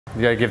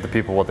You gotta give the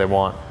people what they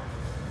want.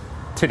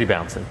 Titty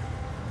bouncing.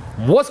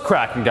 What's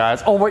cracking,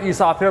 guys? Oh, what you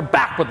saw here,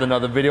 back with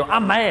another video.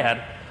 I'm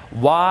mad.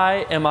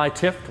 Why am I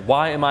tiffed?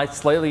 Why am I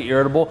slightly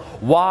irritable?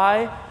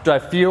 Why do I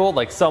feel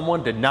like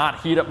someone did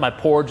not heat up my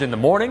porridge in the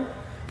morning?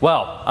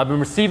 Well, I've been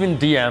receiving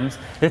DMs.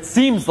 It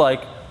seems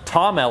like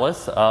Tom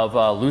Ellis of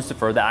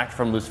Lucifer, the actor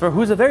from Lucifer,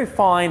 who's a very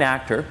fine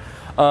actor,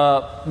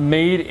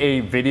 made a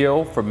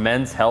video for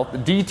Men's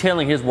Health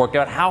detailing his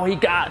workout, how he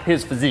got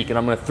his physique. And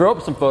I'm going to throw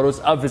up some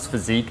photos of his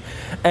physique,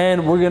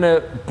 and we're going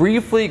to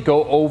briefly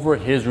go over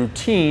his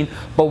routine,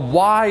 but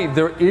why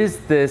there is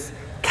this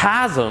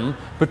chasm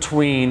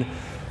between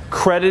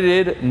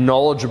credited,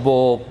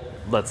 knowledgeable,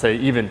 let's say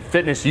even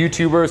fitness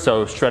YouTubers,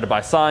 so Shredded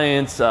by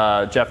Science,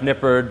 Jeff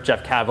Nippard,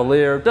 Jeff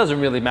Cavalier, doesn't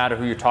really matter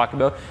who you're talking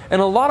about,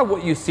 and a lot of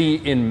what you see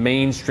in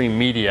mainstream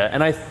media.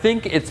 And I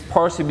think it's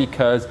partially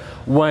because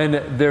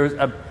when there's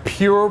a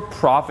pure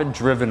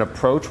profit-driven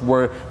approach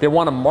where they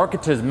want to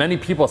market to as many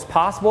people as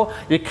possible,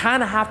 you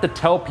kind of have to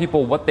tell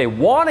people what they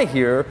want to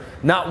hear,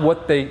 not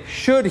what they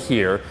should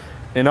hear.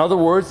 In other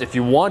words, if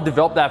you want to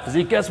develop that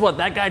physique, guess what?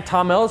 That guy,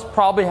 Tom Ellis,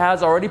 probably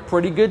has already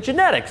pretty good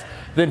genetics.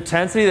 The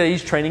intensity that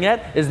he's training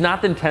at is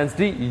not the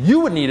intensity you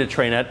would need to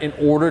train at in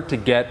order to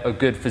get a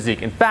good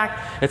physique. In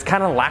fact, it's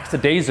kind of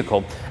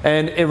lackadaisical.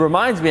 And it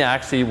reminds me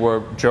actually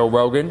where Joe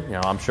Rogan,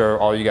 I'm sure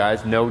all you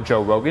guys know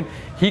Joe Rogan,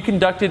 he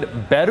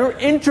conducted better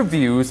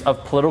interviews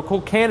of political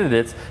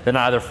candidates than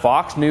either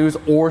Fox News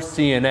or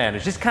CNN.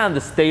 It's just kind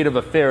of the state of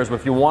affairs where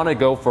if you want to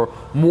go for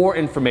more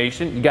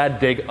information, you got to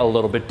dig a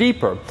little bit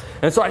deeper.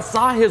 And so I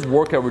saw his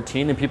workout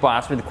routine and people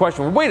asked me the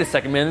question, well, wait a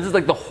second, man, this is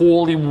like the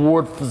holy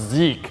word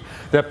physique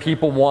that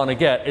people want to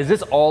get. Is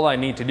this all I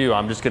need to do?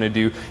 I'm just going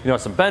to do,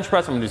 some bench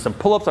press, I'm going to do some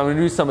pull-ups, I'm going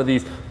to do some of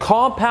these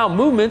compound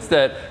movements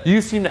that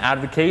you seem to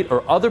advocate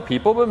or other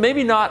people, but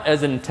maybe not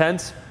as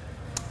intense.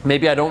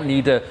 Maybe I don't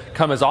need to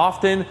come as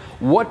often.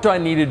 What do I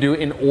need to do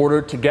in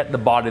order to get the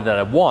body that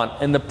I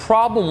want? And the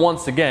problem,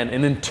 once again,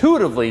 and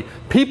intuitively,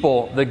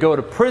 people that go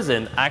to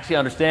prison actually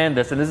understand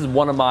this, and this is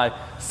one of my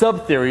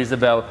sub-theories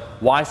about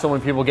why so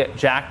many people get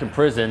jacked in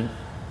prison,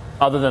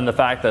 other than the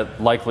fact that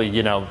likely,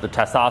 the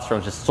testosterone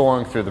is just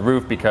soaring through the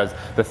roof because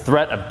the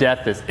threat of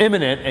death is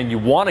imminent and you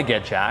want to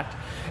get jacked,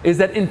 is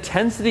that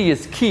intensity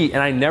is key,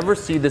 and I never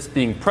see this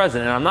being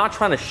present. And I'm not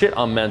trying to shit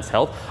on Men's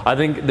Health. I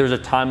think there's a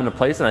time and a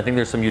place, and I think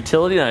there's some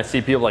utility, and I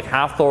see people like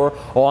Hathor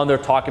on there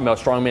talking about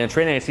strongman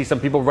training. I see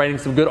some people writing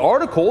some good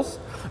articles,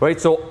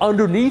 right? So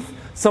underneath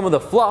some of the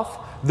fluff,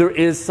 there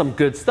is some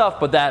good stuff,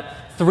 but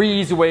that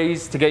 3 easy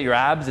ways to get your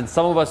abs, and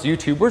some of us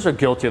YouTubers are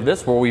guilty of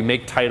this, where we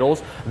make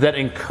titles that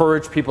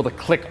encourage people to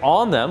click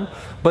on them,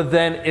 but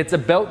then it's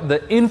about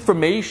the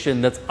information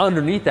that's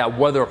underneath that,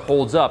 whether it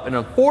holds up. And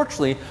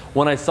unfortunately,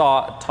 when I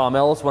saw Tom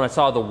Ellis, when I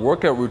saw the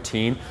workout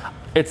routine,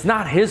 it's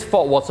not his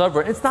fault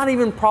whatsoever. It's not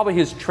even probably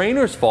his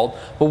trainer's fault,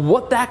 but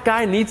what that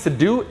guy needs to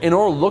do in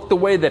order to look the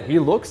way that he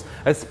looks,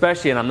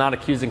 especially, and I'm not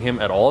accusing him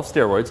at all of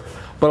steroids,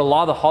 but a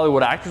lot of the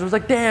Hollywood actors was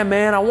like, damn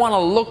man, I want to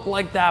look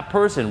like that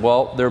person.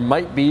 Well, there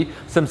might be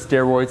some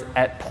steroids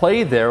at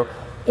play there,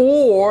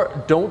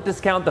 or don't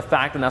discount the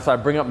fact, and that's why I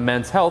bring up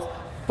Men's Health,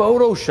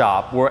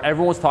 Photoshop, where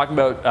everyone's talking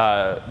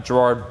about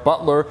Gerard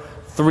Butler,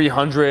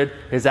 300,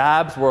 his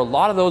abs, where a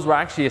lot of those were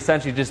actually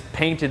essentially just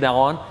painted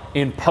on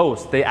in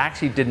post. They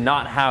actually did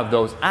not have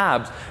those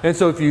abs. And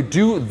so if you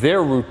do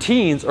their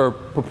routines, or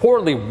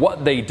purportedly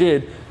what they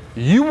did,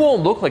 you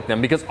won't look like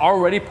them, because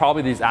already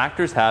probably these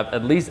actors have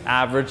at least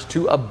average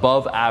to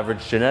above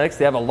average genetics.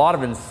 They have a lot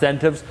of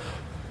incentives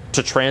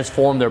to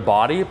transform their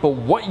body, but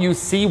what you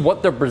see,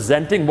 what they're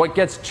presenting, what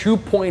gets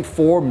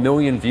 2.4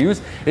 million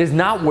views is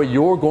not what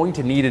you're going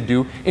to need to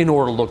do in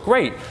order to look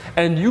great.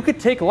 And you could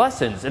take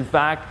lessons. In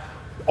fact,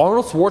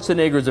 Arnold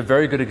Schwarzenegger is a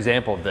very good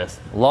example of this.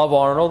 Love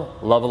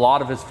Arnold, love a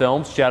lot of his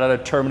films. Shout out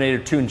to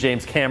Terminator 2 and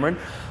James Cameron.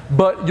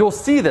 But you'll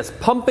see this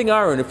pumping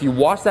iron if you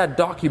watch that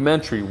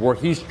documentary where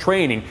he's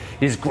training,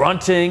 he's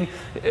grunting,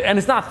 and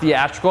it's not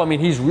theatrical. I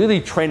mean, he's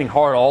really training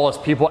hard. All his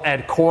people,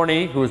 Ed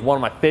Corney, who is one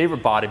of my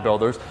favorite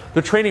bodybuilders,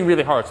 they're training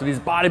really hard. So these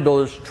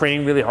bodybuilders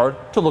training really hard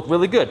to look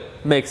really good.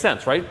 Makes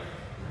sense, right?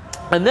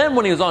 And then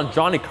when he was on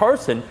Johnny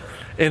Carson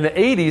in the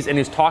 80s and he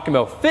was talking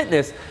about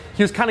fitness,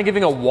 he was kind of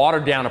giving a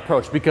watered down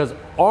approach, because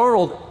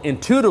Arnold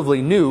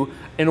intuitively knew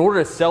in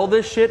order to sell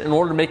this shit, in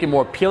order to make it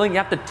more appealing, you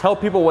have to tell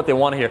people what they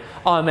want to hear.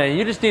 Oh man,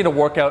 you just need to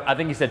work out, I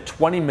think he said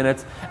 20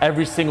 minutes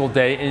every single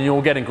day and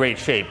you'll get in great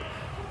shape.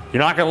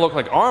 You're not going to look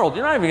like Arnold.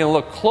 You're not even going to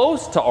look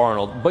close to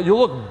Arnold, but you'll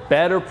look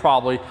better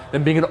probably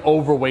than being an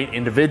overweight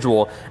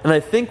individual. And I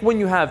think when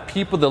you have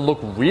people that look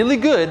really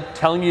good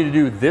telling you to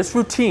do this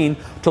routine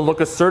to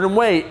look a certain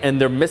way, and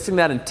they're missing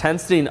that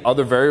intensity and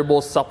other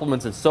variables,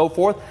 supplements and so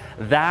forth,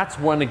 that's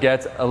when it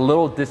gets a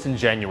little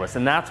disingenuous.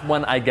 And that's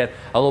when I get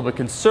a little bit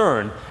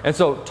concerned. And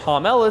so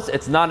Tom Ellis,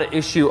 it's not an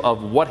issue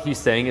of what he's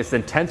saying, it's the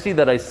intensity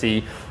that I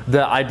see,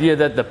 the idea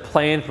that the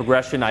plan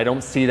progression, I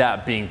don't see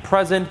that being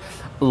present.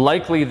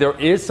 Likely there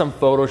is some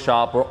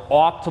Photoshop or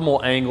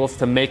optimal angles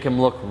to make him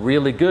look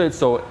really good.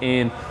 So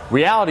in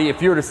reality,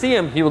 if you were to see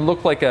him, he would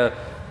look like a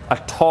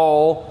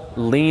tall,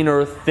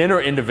 leaner,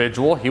 thinner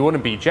individual, he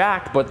wouldn't be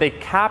jacked, but they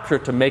capture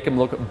to make him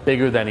look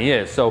bigger than he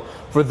is. So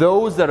for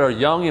those that are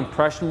young,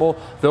 impressionable,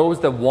 those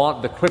that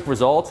want the quick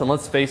results, and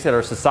let's face it,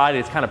 our society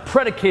is kind of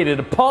predicated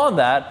upon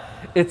that,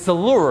 it's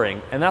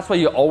alluring, and that's why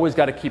you always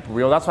got to keep it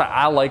real. That's why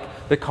I like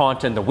the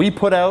content that we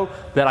put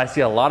out, that I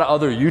see a lot of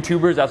other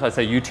YouTubers, that's why I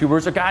say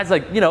YouTubers, are guys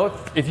like, you know,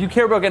 if you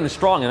care about getting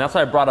strong, and that's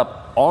why I brought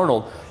up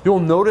Arnold, you'll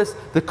notice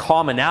the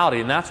commonality,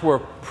 and that's where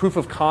proof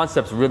of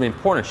concept is really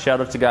important. Shout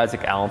out to guys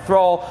like Alan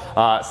Thrall,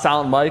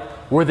 Silent Mike,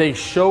 where they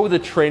show the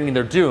training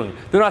they're doing.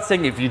 They're not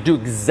saying if you do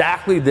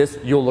exactly this,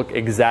 you'll look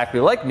exactly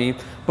like me,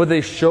 but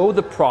they show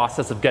the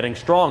process of getting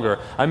stronger.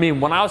 I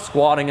mean, when I was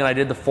squatting and I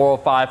did the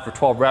 405 for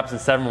 12 reps and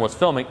 7 was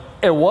filming,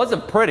 it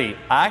wasn't pretty.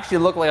 I actually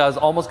looked like I was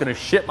almost gonna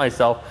shit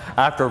myself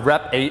after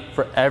rep 8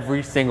 for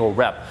every single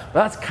rep.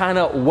 But that's kind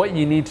of what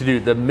you need to do,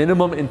 the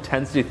minimum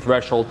intensity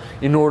threshold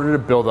in order to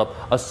build up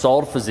a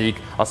solid physique,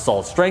 a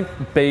solid strength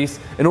base,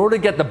 in order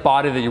to get the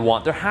body that you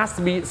want. There has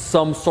to be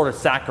some sort of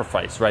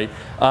sacrifice, right?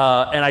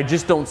 And I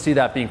just don't see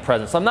that being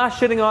present. So I'm not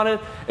shitting on it.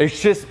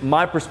 It's just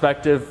my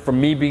perspective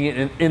from me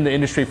being in the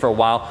industry for a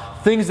while,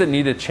 things that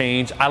need to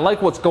change. I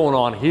like what's going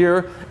on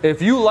here.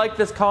 If you like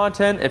this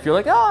content, if you're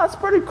like, oh, that's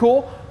pretty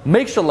cool,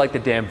 make sure to like the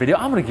damn video.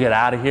 I'm gonna get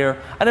out of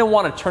here. I didn't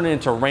want to turn it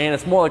into a rant.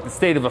 It's more like the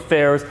state of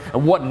affairs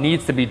and what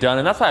needs to be done.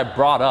 And that's why I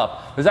brought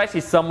up, there's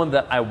actually someone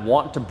that I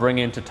want to bring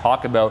in to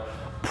talk about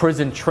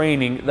prison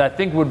training that I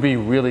think would be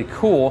really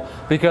cool,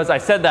 because I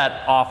said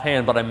that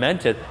offhand, but I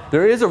meant it.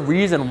 There is a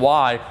reason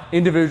why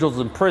individuals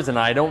in prison,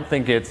 I don't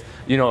think it's,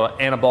 you know,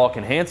 anabolic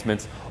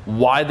enhancements,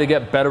 why they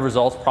get better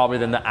results probably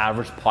than the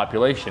average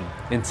population.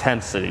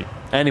 Intensity.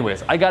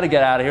 Anyways, I gotta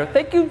get out of here.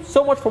 Thank you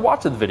so much for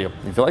watching the video.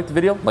 If you like the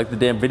video, like the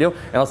damn video,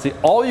 and I'll see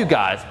all you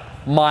guys,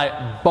 my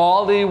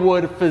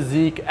Bollywood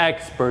physique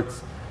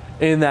experts,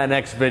 in that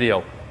next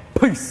video.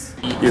 Peace.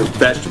 Eat your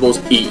vegetables,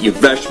 eat your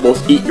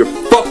vegetables, eat your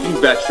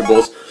fucking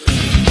vegetables.